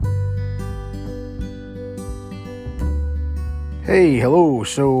Hey, hello.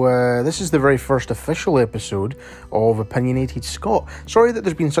 So this is the very first official episode of Opinionated Scott. Sorry that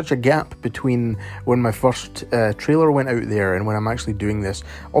there's been such a gap between when my first trailer went out there and when I'm actually doing this.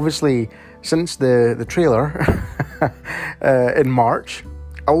 Obviously, since the trailer in March,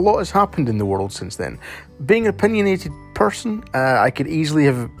 a lot has happened in the world since then. Being an opinionated person, I could easily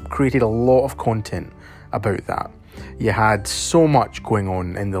have created a lot of content about that. You had so much going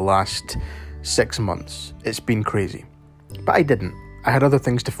on in the last 6 months. It's been crazy. But I didn't. I had other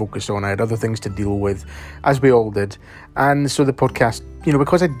things to focus on. I had other things to deal with, as we all did. And so the podcast,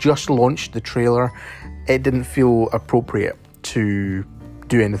 because I just launched the trailer, it didn't feel appropriate to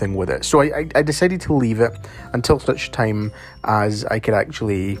do anything with it. So I decided to leave it until such time as I could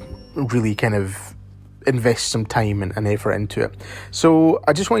actually really kind of invest some time and effort into it. So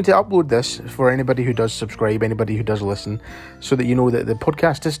I just wanted to upload this for anybody who does subscribe, anybody who does listen, so that you know that the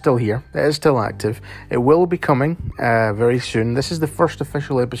podcast is still here, it is still active. It will be coming very soon. This is the first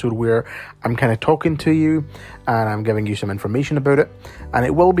official episode where I'm kind of talking to you and I'm giving you some information about it, and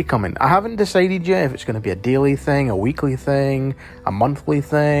it will be coming. I haven't decided yet if it's going to be a daily thing, a weekly thing, a monthly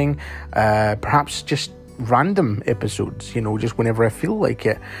thing, perhaps just random episodes, just whenever I feel like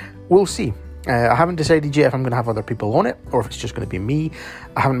it. We'll see. I haven't decided yet if I'm going to have other people on it or if it's just going to be me.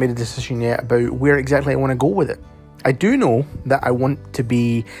 I haven't made a decision yet about where exactly I want to go with it. I do know that I want to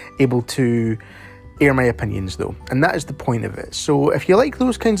be able to air my opinions though, and that is the point of it. So if you like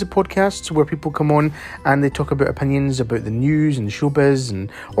those kinds of podcasts where people come on and they talk about opinions about the news and showbiz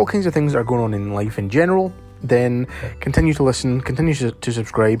and all kinds of things that are going on in life in general, then continue to listen, continue to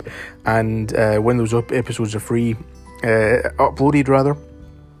subscribe, and when those episodes are free, uploaded rather,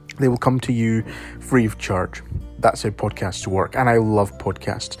 they will come to you free of charge. That's how podcasts work, and I love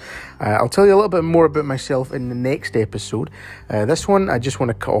podcasts. I'll tell you a little bit more about myself in the next episode. This one, I just want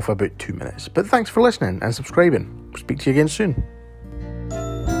to cut off about 2 minutes. But thanks for listening and subscribing. Speak to you again soon.